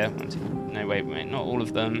 planks here. 1, 2, no, wait, not all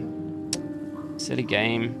of them. Silly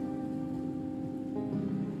game.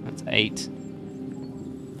 That's 8.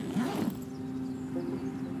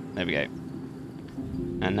 There we go.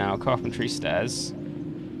 And now carpentry stairs.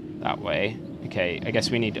 That way. Okay, I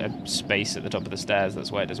guess we need a space at the top of the stairs.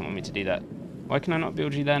 That's why it doesn't want me to do that. Why can I not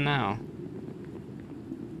build you there now?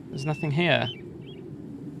 There's nothing here.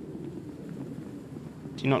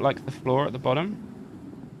 Do you not like the floor at the bottom?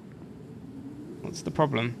 What's the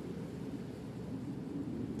problem?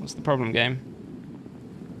 What's the problem, game?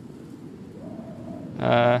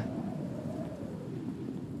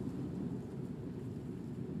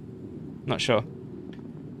 Not sure.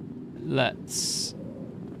 Let's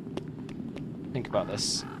think about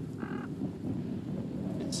this.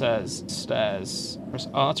 It says stairs. Press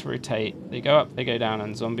R to rotate. They go up, they go down,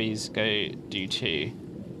 and zombies do too.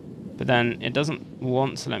 But then it doesn't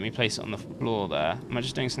want to let me place it on the floor there. Am I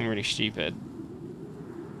just doing something really stupid?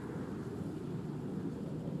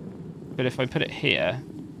 But if I put it here,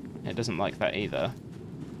 it doesn't like that either.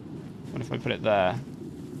 What if I put it there?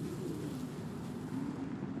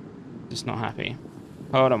 Just not happy.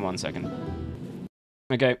 Hold on 1 second.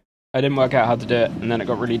 Okay, I didn't work out how to do it, and then it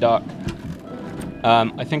got really dark.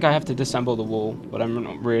 I think I have to disassemble the wall, but I'm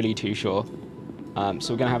not really too sure. So we're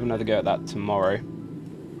going to have another go at that tomorrow.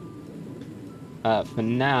 For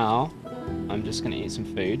now, I'm just going to eat some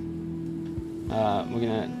food. We're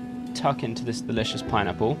going to tuck into this delicious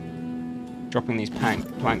pineapple, dropping these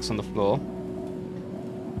planks on the floor.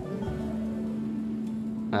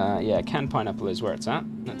 Yeah, canned pineapple is where it's at.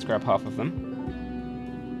 Let's grab half of them.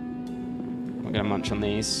 We're going to munch on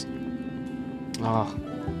these. Oh,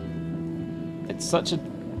 it's such a...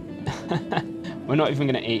 We're not even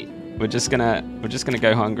going to eat. We're just gonna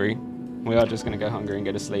go hungry. We are just going to go hungry and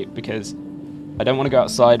go to sleep because I don't want to go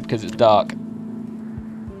outside because it's dark.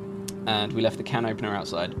 And we left the can opener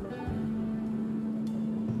outside.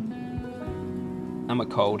 And we're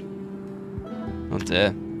cold. Oh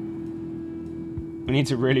dear. We need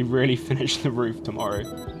to really, really finish the roof tomorrow.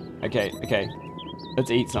 Okay, okay. Let's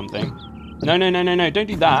eat something. No, no, no, no, no. Don't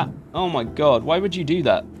do that. Oh my god. Why would you do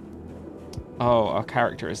that? Oh, our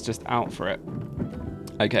character is just out for it.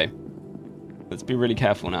 Okay. Let's be really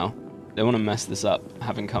careful now. Don't want to mess this up,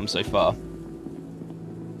 having come so far.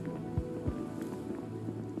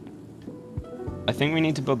 I think we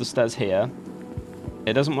need to build the stairs here.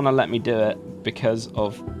 It doesn't want to let me do it because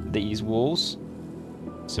of these walls.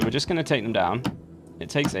 So we're just going to take them down. It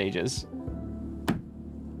takes ages.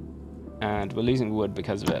 And we're losing wood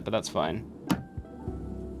because of it, but that's fine.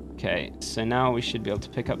 Okay, so now we should be able to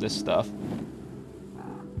pick up this stuff.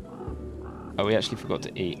 Oh, we actually forgot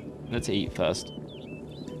to eat. Let's eat first.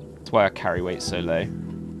 That's why our carry weight's so low.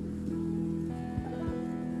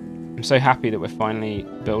 I'm so happy that we're finally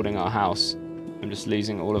building our house. I'm just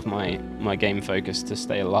losing all of my game focus to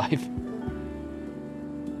stay alive.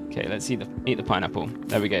 Okay, let's eat the pineapple.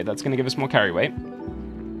 There we go. That's going to give us more carry weight.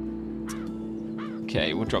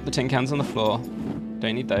 Okay, we'll drop the tin cans on the floor.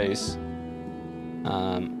 Don't need those.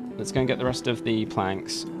 Let's go and get the rest of the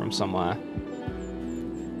planks from somewhere.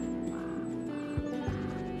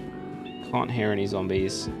 Can't hear any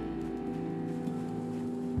zombies.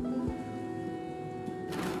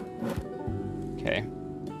 Okay.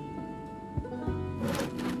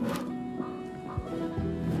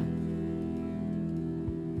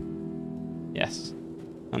 Yes.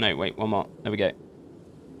 Oh no, wait, one more. There we go.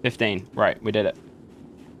 15. Right, we did it.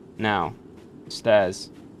 Now,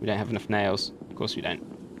 stairs. We don't have enough nails. Of course we don't.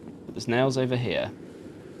 But there's nails over here.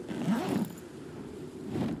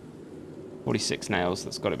 46 nails.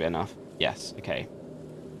 That's got to be enough. Yes, okay.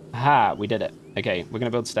 Aha, we did it. Okay, we're going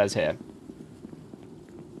to build stairs here.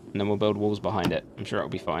 And then we'll build walls behind it. I'm sure it'll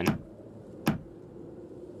be fine.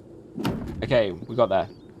 Okay, we got there.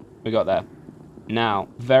 We got there. Now,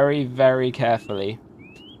 very, very carefully,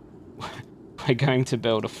 we're going to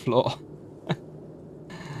build a floor.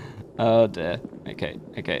 Oh dear. Okay,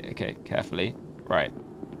 okay, okay. Carefully. Right.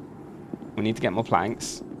 We need to get more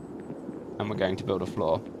planks. And we're going to build a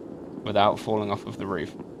floor without falling off of the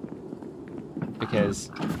roof. Because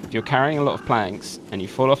if you're carrying a lot of planks and you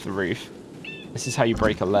fall off the roof, this is how you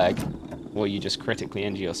break a leg, or you just critically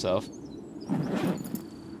injure yourself.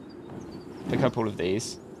 Pick up all of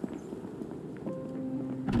these.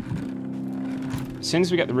 As soon as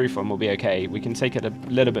we get the roof on, we'll be okay. We can take it a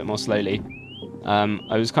little bit more slowly.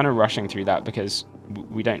 I was kind of rushing through that because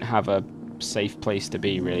we don't have a safe place to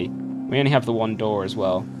be, really. We only have the one door as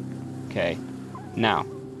well. Okay. Now,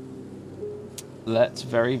 let's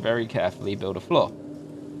very, very carefully build a floor.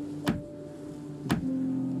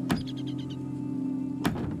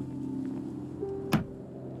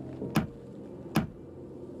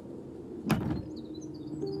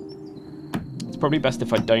 It's probably best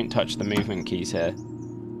if I don't touch the movement keys here,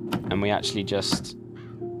 and we actually just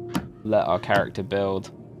let our character build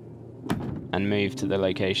and move to the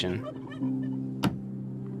location.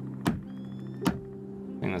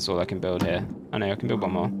 I think that's all I can build here. Oh no, I can build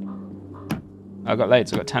one more. I've got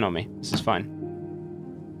loads, I've got 10 on me. This is fine.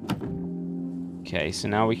 Okay, so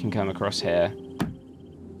now we can come across here.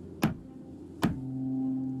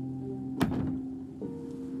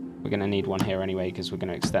 We're going to need one here anyway because we're going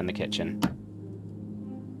to extend the kitchen.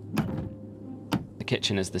 The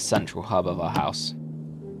kitchen is the central hub of our house.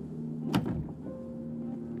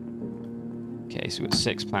 Okay, so we've got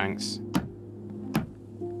 6 planks.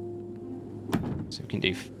 So we can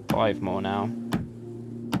do 5 more now.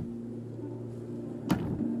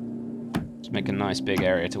 Let's make a nice big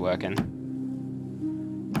area to work in.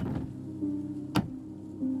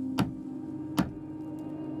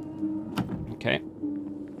 Okay.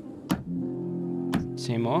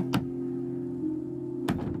 2 more.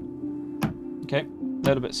 Okay, a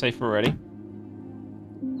little bit safer already.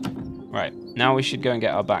 Right, now we should go and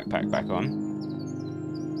get our backpack back on.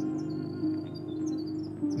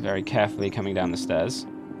 Very carefully coming down the stairs.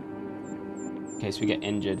 In case we get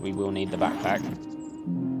injured, we will need the backpack.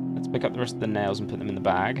 Let's pick up the rest of the nails and put them in the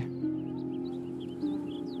bag.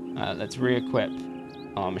 Let's re-equip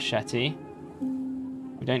our machete.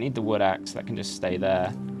 We don't need the wood axe, that can just stay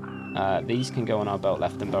there. These can go on our belt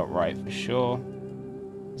left and belt right for sure.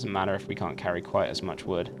 Doesn't matter if we can't carry quite as much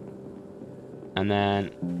wood. And then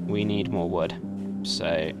we need more wood.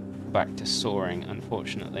 So back to sawing,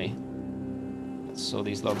 unfortunately. Let's saw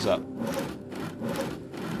these logs up.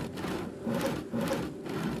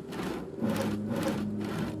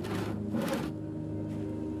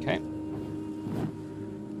 Okay.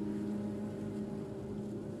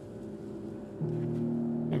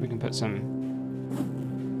 Maybe we can put some...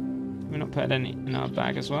 Can we not put any in our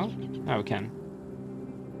bag as well? Oh, we can.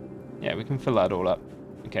 Yeah, we can fill that all up.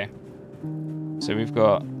 Okay. So we've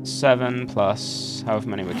got 7 plus however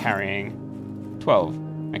many we're carrying.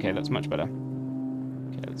 12. Okay, that's much better.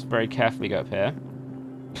 Let's very carefully go up here.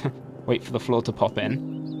 Wait for the floor to pop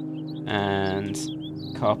in. And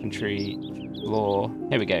carpentry floor.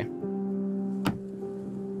 Here we go.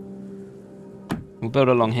 We'll build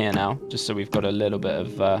along here now, just so we've got a little bit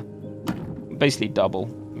of, basically double.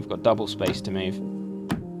 We've got double space to move.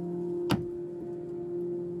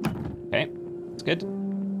 Okay, that's good.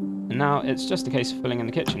 And now it's just a case of filling in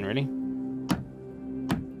the kitchen, really.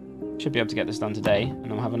 Should be able to get this done today,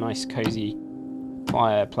 and I'll have a nice, cozy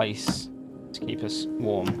fireplace to keep us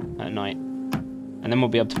warm at night. And then we'll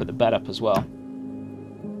be able to put the bed up as well.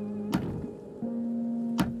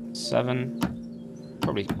 7.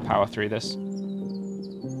 Probably power through this.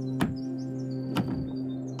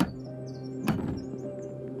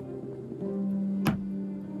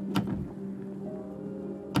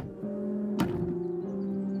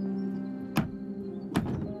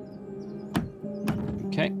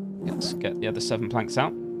 Okay, let's get the other 7 planks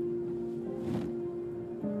out.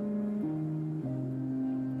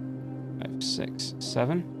 5, 6,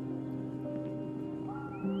 7.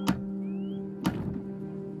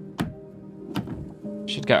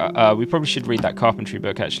 Should go. We probably should read that carpentry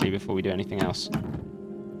book actually before we do anything else.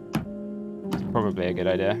 It's probably a good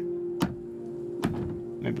idea.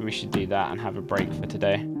 Maybe we should do that and have a break for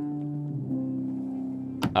today.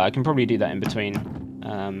 I can probably do that in between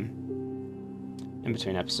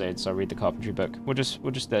episodes. So I'll read the carpentry book. We'll just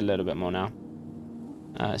do a little bit more now.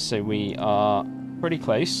 So we are pretty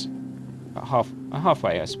close, about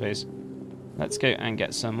halfway, I suppose. Let's go and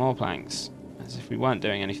get some more planks, as if we weren't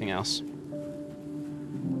doing anything else.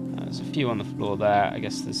 There's a few on the floor there. I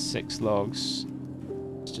guess there's 6 logs.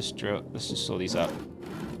 Let's just saw these up.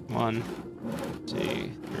 1,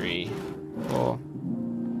 2, 3, 4.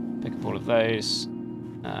 Pick up all of those,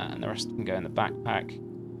 and the rest can go in the backpack.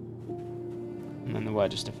 And then there were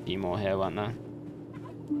just a few more here, weren't there?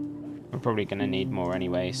 We're probably going to need more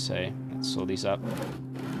anyway, so let's saw these up.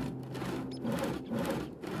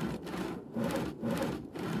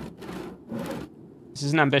 This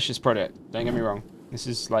is an ambitious project, don't get me wrong. This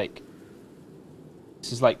is like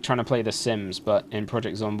trying to play The Sims, but in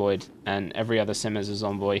Project Zomboid, and every other sim is a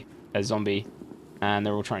zombie, and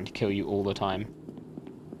they're all trying to kill you all the time.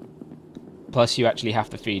 Plus, you actually have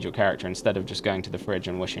to feed your character instead of just going to the fridge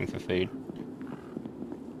and wishing for food.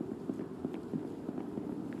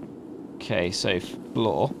 Okay, so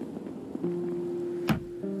floor.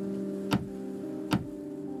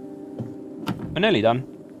 We're nearly done.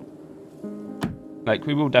 Like,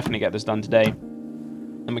 we will definitely get this done today.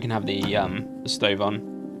 Then we can have the stove on.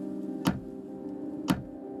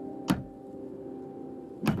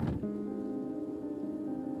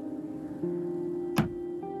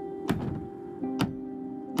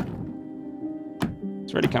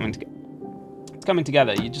 It's really coming together. It's coming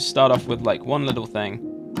together. You just start off with like one little thing,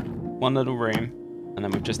 one little room, and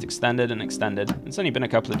then we've just extended and extended. It's only been a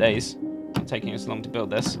couple of days. It's not taking us long to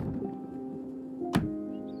build this.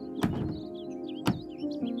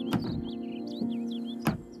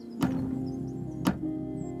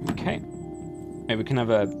 Okay. Maybe we can have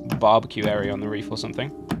a barbecue area on the roof or something.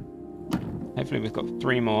 Hopefully we've got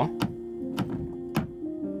 3 more.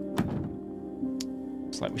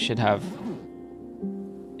 Looks like we should have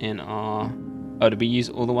in our... Oh, did we use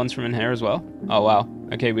all the ones from in here as well? Oh, wow.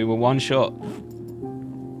 Okay, we were one short.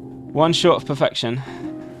 One short of perfection.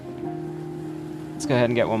 Let's go ahead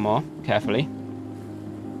and get one more. Carefully.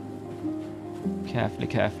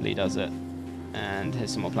 Carefully does it. And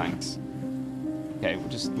here's some more planks. Okay, we'll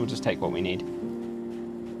just take what we need.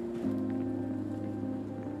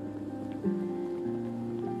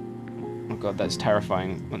 Oh god, that's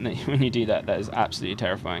terrifying. When you do that, that is absolutely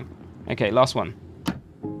terrifying. Okay, last one.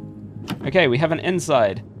 Okay, we have an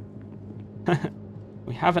inside.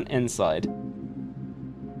 We have an inside.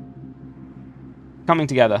 Coming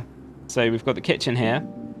together. So we've got the kitchen here.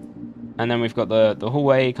 And then we've got the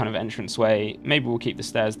hallway, kind of entranceway. Maybe we'll keep the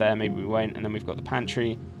stairs there, maybe we won't. And then we've got the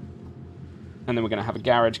pantry. And then we're going to have a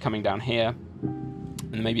garage coming down here.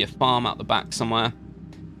 And maybe a farm out the back somewhere.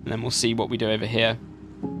 And then we'll see what we do over here.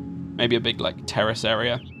 Maybe a big, like, terrace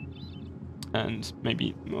area. And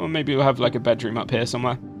maybe we'll have, like, a bedroom up here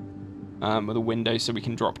somewhere. With a window so we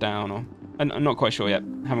can drop down. Or I'm not quite sure yet.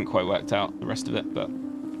 Haven't quite worked out the rest of it. But,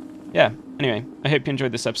 yeah. Anyway, I hope you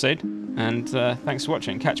enjoyed this episode. And thanks for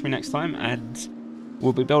watching. Catch me next time. And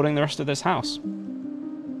we'll be building the rest of this house.